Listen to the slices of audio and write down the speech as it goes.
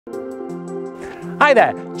Hi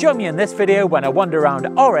there, join me in this video when I wander around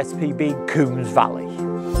RSPB Coombes Valley.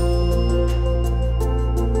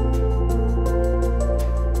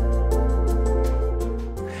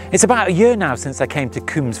 It's about a year now since I came to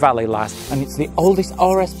Coombes Valley last, and it's the oldest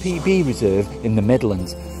RSPB reserve in the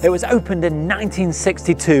Midlands. It was opened in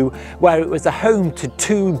 1962, where it was the home to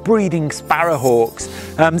 2 breeding sparrowhawks.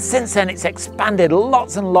 Since then it's expanded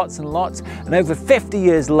lots and lots and lots, and over 50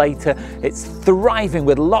 years later it's thriving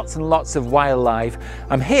with lots and lots of wildlife.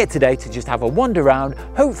 I'm here today to just have a wander around.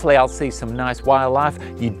 Hopefully I'll see some nice wildlife.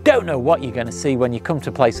 You don't know what you're going to see when you come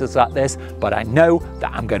to places like this, but I know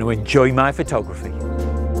that I'm going to enjoy my photography.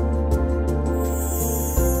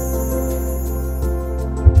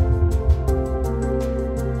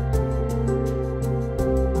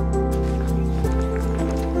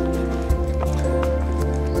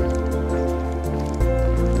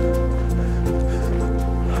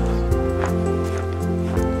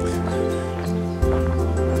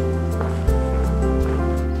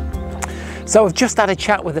 So I've just had a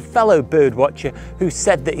chat with a fellow bird watcher who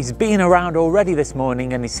said that he's been around already this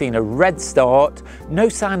morning and he's seen a red start, no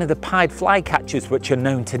sign of the pied flycatchers which are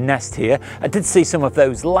known to nest here. I did see some of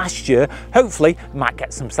those last year. Hopefully I might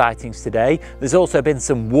get some sightings today. There's also been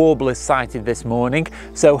some warblers sighted this morning.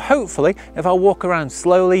 So hopefully if I walk around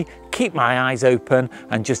slowly, keep my eyes open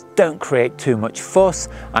and just don't create too much fuss,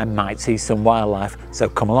 I might see some wildlife. So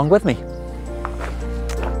come along with me.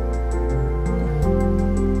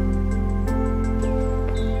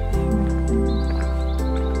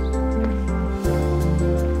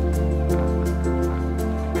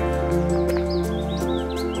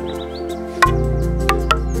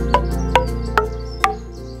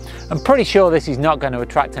 I'm pretty sure this is not going to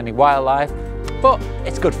attract any wildlife, but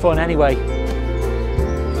it's good fun anyway.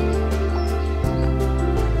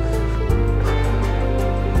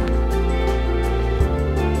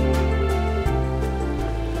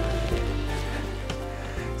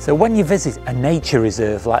 So when you visit a nature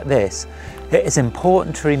reserve like this, it is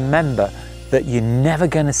important to remember that you're never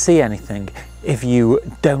going to see anything if you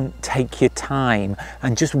don't take your time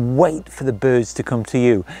and just wait for the birds to come to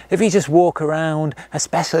you. If you just walk around,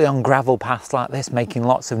 especially on gravel paths like this, making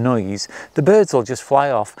lots of noise, the birds will just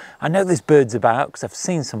fly off. I know there's birds about because I've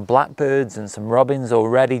seen some blackbirds and some robins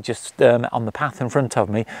already just on the path in front of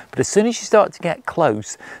me, but as soon as you start to get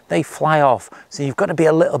close, they fly off. So you've got to be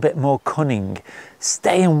a little bit more cunning.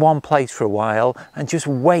 Stay in one place for a while and just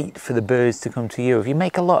wait for the birds to come to you. If you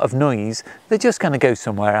make a lot of noise, they're just going to go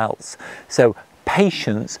somewhere else. So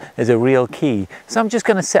patience is a real key. So I'm just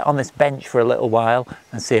going to sit on this bench for a little while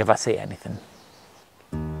and see if I see anything.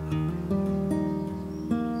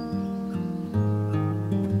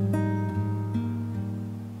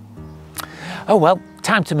 Oh well,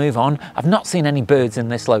 time to move on. I've not seen any birds in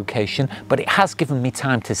this location, but it has given me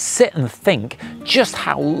time to sit and think just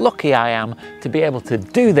how lucky I am to be able to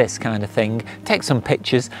do this kind of thing, take some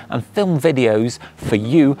pictures and film videos for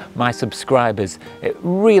you, my subscribers. It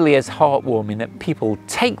really is heartwarming that people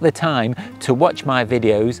take the time to watch my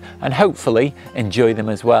videos and hopefully enjoy them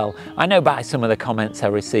as well. I know by some of the comments I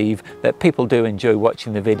receive that people do enjoy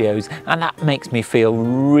watching the videos, and that makes me feel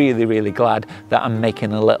really, really glad that I'm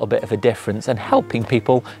making a little bit of a difference and helping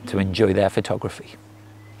people to enjoy their photography.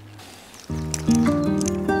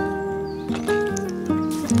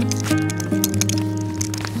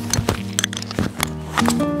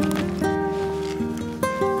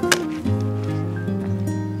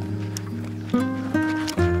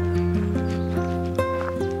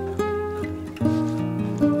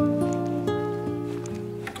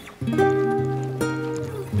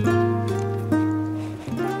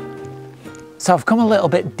 So I've come a little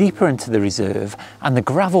bit deeper into the reserve, and the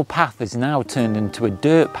gravel path is now turned into a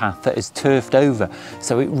dirt path that is turfed over.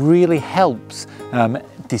 So it really helps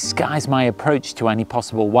disguise my approach to any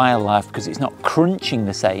possible wildlife because it's not crunching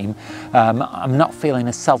the same. I'm not feeling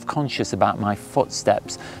as self-conscious about my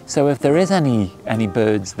footsteps. So if there is any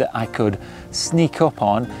birds that I could sneak up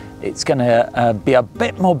on, it's going to be a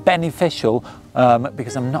bit more beneficial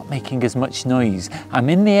because I'm not making as much noise. I'm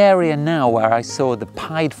in the area now where I saw the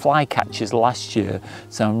pied flycatchers last year,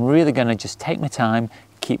 so I'm really going to just take my time,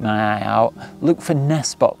 keep my eye out, look for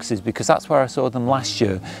nest boxes because that's where I saw them last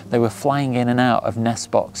year. They were flying in and out of nest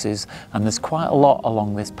boxes, and there's quite a lot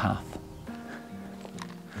along this path.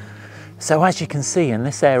 So as you can see in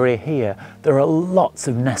this area here, there are lots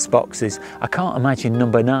of nest boxes. I can't imagine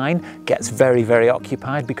number 9 gets very, very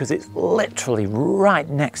occupied because it's literally right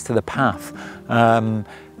next to the path.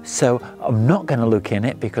 So I'm not going to look in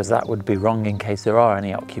it because that would be wrong in case there are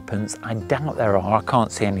any occupants. I doubt there are. I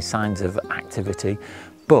can't see any signs of activity.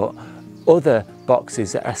 But Other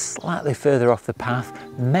boxes that are slightly further off the path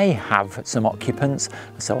may have some occupants,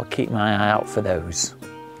 so I'll keep my eye out for those.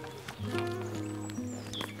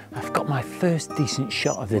 I've got my first decent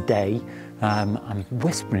shot of the day. I'm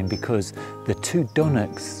whispering because the two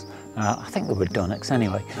dunnocks, I think they were dunnocks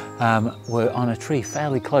anyway, were on a tree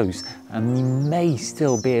fairly close, and you may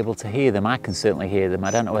still be able to hear them. I can certainly hear them.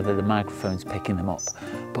 I don't know whether the microphone's picking them up,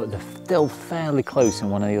 but they're still fairly close in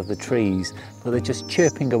one of the other trees, but they're just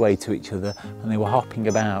chirping away to each other, and they were hopping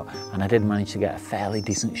about, and I did manage to get a fairly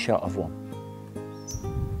decent shot of one.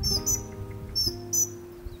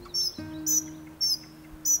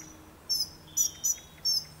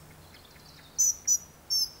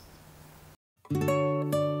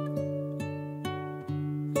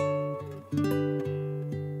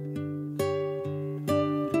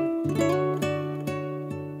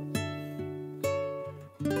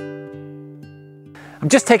 I'm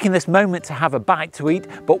just taking this moment to have a bite to eat,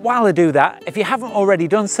 but while I do that, if you haven't already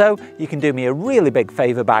done so, you can do me a really big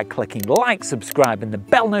favour by clicking like, subscribe and the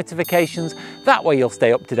bell notifications. That way you'll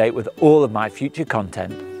stay up to date with all of my future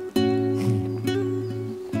content.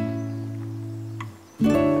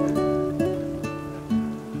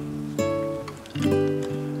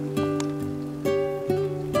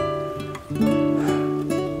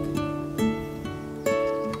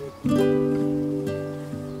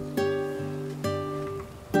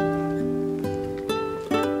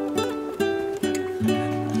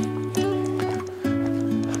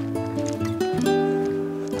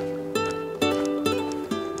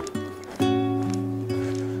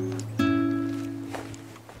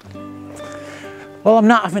 Well, I'm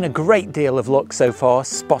not having a great deal of luck so far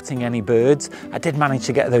spotting any birds. I did manage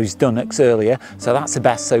to get those dunnocks earlier, so that's the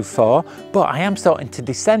best so far. But I am starting to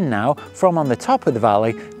descend now from on the top of the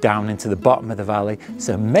valley down into the bottom of the valley.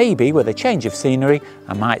 So maybe with a change of scenery,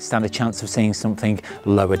 I might stand a chance of seeing something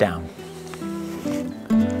lower down.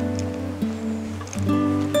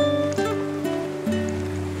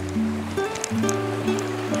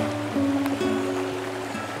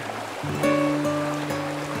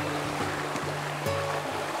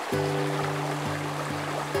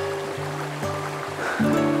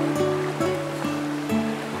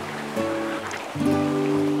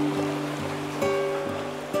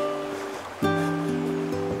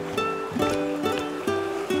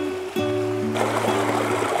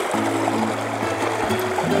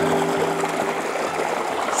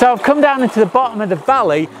 So I've come down into the bottom of the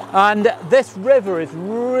valley, and this river is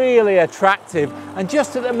really attractive, and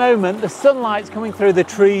just at the moment the sunlight's coming through the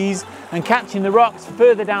trees and catching the rocks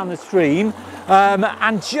further down the stream,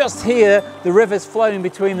 and just here the river's flowing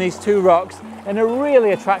between these two rocks in a really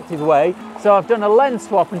attractive way. So I've done a lens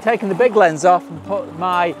swap and taken the big lens off and put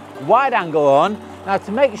my wide angle on. Now,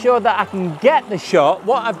 to make sure that I can get the shot,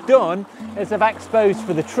 what I've done is I've exposed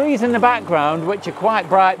for the trees in the background, which are quite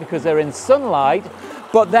bright because they're in sunlight.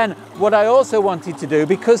 But then what I also wanted to do,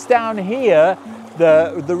 because down here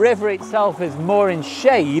the river itself is more in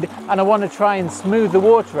shade and I want to try and smooth the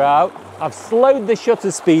water out, I've slowed the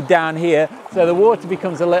shutter speed down here so the water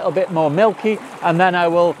becomes a little bit more milky, and then I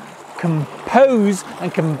will compose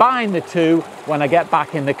and combine the two when I get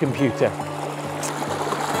back in the computer.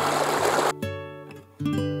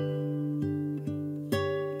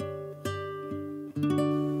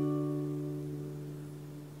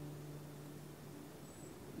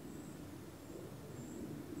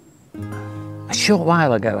 A short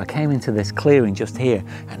while ago I came into this clearing just here,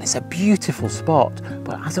 and it's a beautiful spot,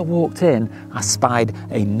 but as I walked in I spied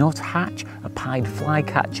a nuthatch, a pied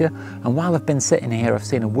flycatcher, and while I've been sitting here I've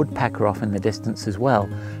seen a woodpecker off in the distance as well.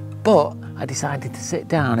 But I decided to sit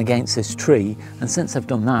down against this tree, and since I've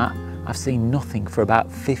done that I've seen nothing for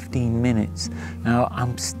about 15 minutes. Now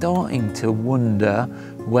I'm starting to wonder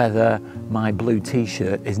whether my blue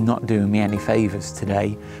t-shirt is not doing me any favours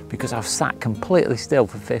today, because I've sat completely still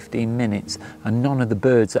for 15 minutes and none of the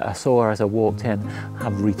birds that I saw as I walked in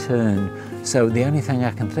have returned. So the only thing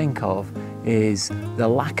I can think of is the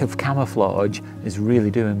lack of camouflage is really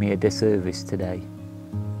doing me a disservice today.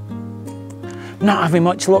 Not having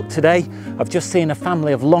much luck today. I've just seen a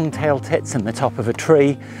family of long-tailed tits in the top of a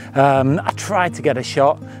tree. I tried to get a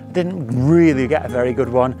shot, didn't really get a very good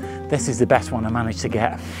one. This is the best one I managed to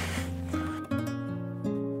get.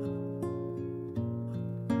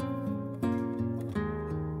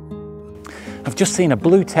 I've just seen a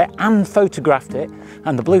blue tit and photographed it,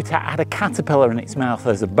 and the blue tit had a caterpillar in its mouth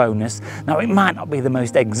as a bonus. Now it might not be the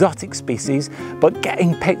most exotic species, but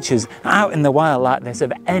getting pictures out in the wild like this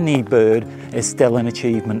of any bird is still an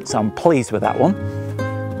achievement, so I'm pleased with that one.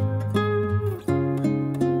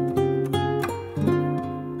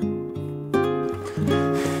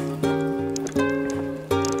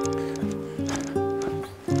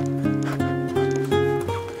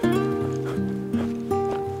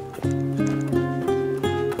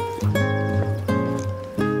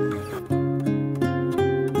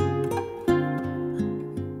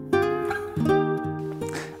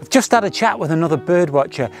 just had a chat with another bird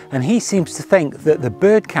watcher, and he seems to think that the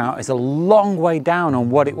bird count is a long way down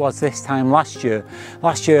on what it was this time last year.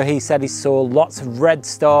 Last year he said he saw lots of red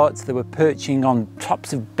storks that were perching on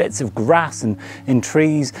tops of bits of grass and in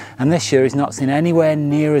trees, and this year he's not seen anywhere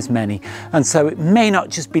near as many. And so it may not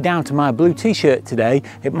just be down to my blue t-shirt today,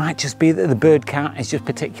 it might just be that the bird count is just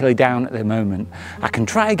particularly down at the moment. I can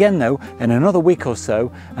try again though in another week or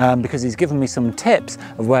so, because he's given me some tips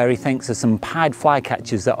of where he thinks are some pied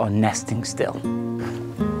flycatchers that are nesting still.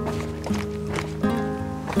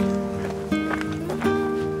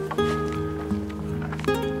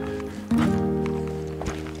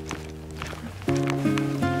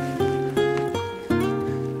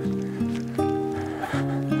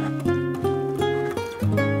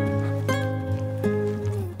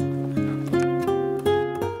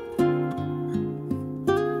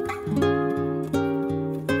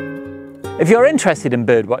 If you're interested in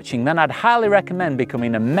bird watching, then I'd highly recommend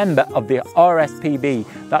becoming a member of the RSPB,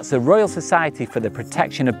 that's the Royal Society for the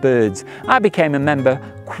Protection of Birds. I became a member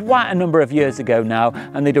quite a number of years ago now,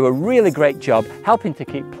 and they do a really great job helping to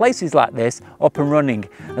keep places like this up and running.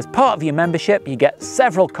 As part of your membership, you get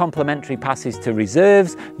several complimentary passes to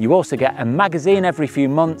reserves, you also get a magazine every few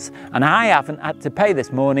months, and I haven't had to pay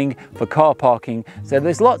this morning for car parking, so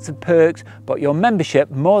there's lots of perks, but your membership,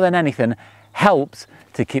 more than anything, helps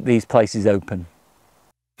to keep these places open.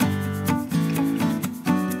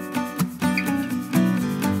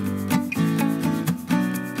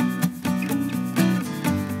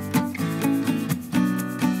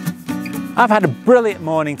 I've had a brilliant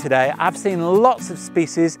morning today. I've seen lots of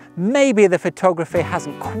species. Maybe the photography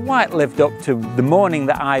hasn't quite lived up to the morning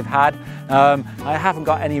that I've had. I haven't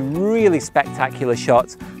got any really spectacular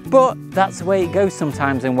shots, but that's the way it goes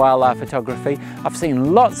sometimes in wildlife photography. I've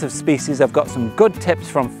seen lots of species. I've got some good tips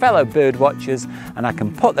from fellow bird watchers, and I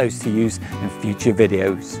can put those to use in future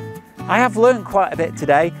videos. I have learned quite a bit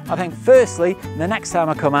today. I think firstly, the next time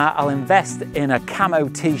I come out, I'll invest in a camo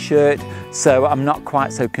t-shirt so I'm not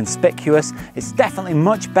quite so conspicuous. It's definitely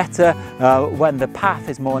much better when the path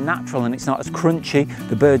is more natural and it's not as crunchy.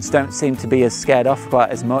 The birds don't seem to be as scared off quite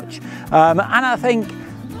as much. And I think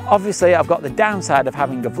obviously I've got the downside of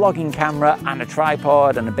having a vlogging camera and a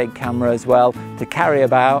tripod and a big camera as well to carry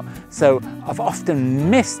about. So I've often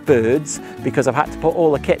missed birds because I've had to put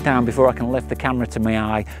all the kit down before I can lift the camera to my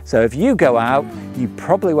eye. So if you go out, you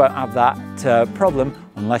probably won't have that problem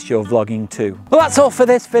unless you're vlogging too. Well, that's all for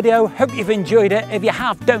this video. Hope you've enjoyed it. If you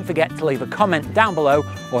have, don't forget to leave a comment down below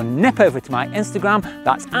or nip over to my Instagram.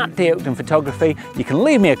 That's at Darrell Oakden Photography. You can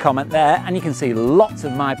leave me a comment there and you can see lots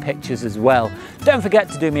of my pictures as well. Don't forget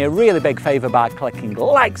to do me a really big favor by clicking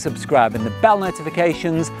like, subscribe and the bell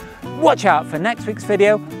notifications. Watch out for next week's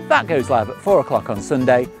video. That goes live at 4 o'clock on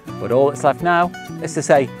Sunday. But all that's left now is to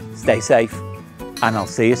say, stay safe and I'll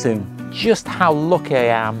see you soon. Just how lucky I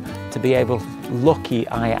am to be able lucky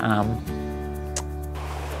I am.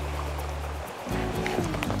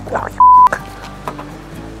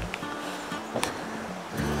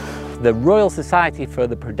 The Royal Society for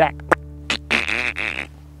the